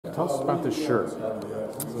Tell us about this shirt.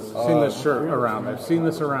 I've seen this shirt around. I've seen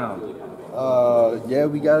this around. Yeah,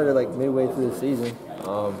 we got it like midway through the season.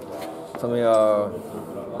 Something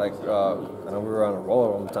I know we were on a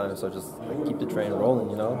roller all the time, so just like, keep the train rolling,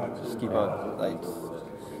 you know. Just keep on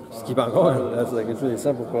going. That's like it's really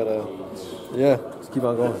simple, but yeah, just keep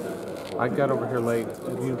on going. I got over here late.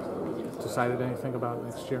 Have you decided anything about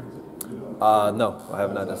next year? No, I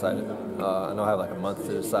have not decided. I know I have like a month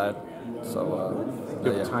to decide. So, Do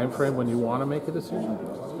you have a time frame when you want to make a decision?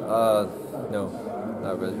 No,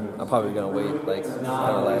 not really. I'm probably gonna wait like kind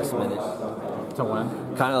of last minute. To when?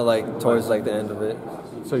 Kind of like towards like the end of it.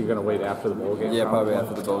 So you're gonna wait after the bowl game? Yeah, probably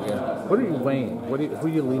after the bowl game. What are you weighing? Who are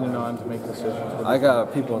you leaning on to make decisions? I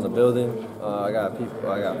got people in the building. I got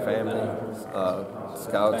family,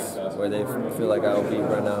 scouts where they feel like I will be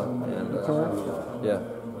right now, and yeah.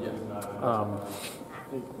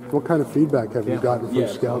 What kind of feedback have you gotten from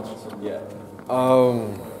scouts?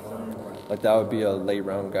 Like that would be a late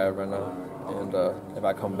round guy right now, and if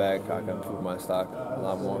I come back, I can improve my stock a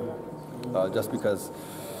lot more. Just because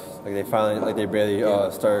like they barely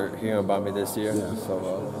start hearing about me this year. Yeah. So,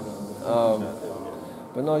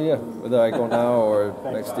 but no, yeah. Whether I go now or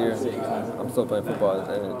next year, I'm still playing football at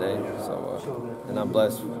the end of the day. So, and I'm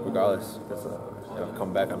blessed regardless. Because if I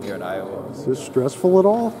come back, I'm here in Iowa. Is this stressful at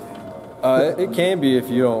all? It can be if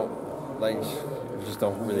you don't you just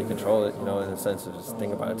don't really control it. You know, in the sense of just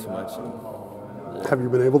think about it too much. Yeah. Have you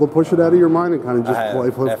been able to push it out of your mind and kind of just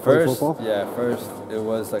play football? Yeah, at first it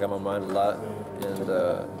was like on my mind a lot, and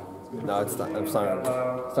now I'm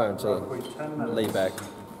starting to lay back.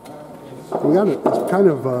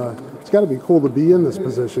 It's got to be cool to be in this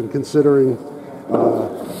position, considering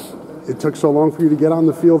it took so long for you to get on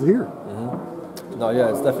the field here. Mm-hmm. No, yeah,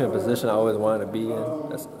 it's definitely a position I always wanted to be in,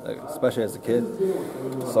 especially as a kid.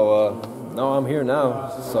 So no, I'm here now.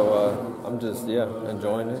 So I'm just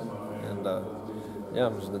enjoying it, and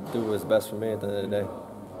I'm just gonna do what's best for me at the end of the day.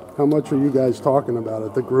 How much are you guys talking about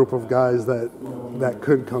it? The group of guys that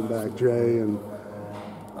could come back, Jay and.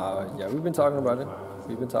 Yeah, we've been talking about it.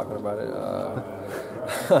 What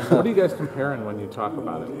are you guys comparing when you talk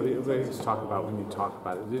about it? What do you guys talk about when you talk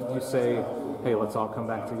about it? Did you say, hey, let's all come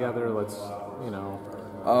back together, let's,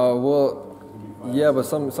 well, yeah, but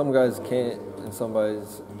some guys can't, and some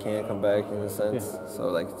guys can't come back in a sense. Yeah. So,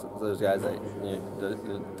 like, those guys that,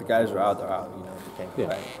 the guys are out, they're out, they can't come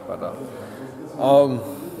back. But,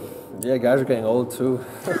 yeah, guys are getting old too,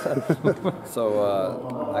 so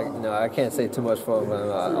I can't say too much for them.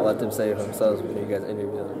 I'll let them say it for themselves when you guys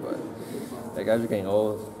interview them. But the guys are getting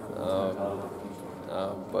old,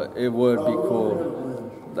 but it would be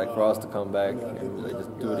cool, like for us to come back and really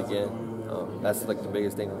just do it again. That's like the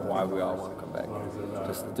biggest thing why we all want to come back,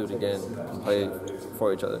 just to do it again and play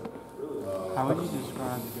for each other. How would you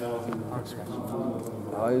describe Mark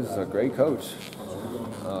Castro? He's a great coach.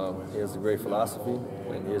 He has a great philosophy,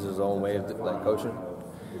 and he has his own way of coaching,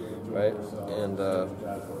 right? And I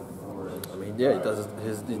mean, yeah, he does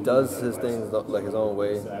his things like his own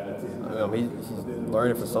way. I mean, he's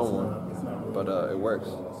learning from someone, but it works.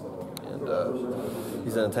 And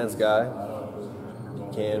he's an intense guy.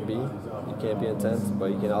 He can be intense,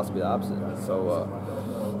 but he can also be the opposite. So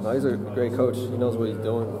no, he's a great coach. He knows what he's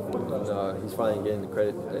doing, and he's finally getting the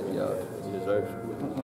credit that he deserves.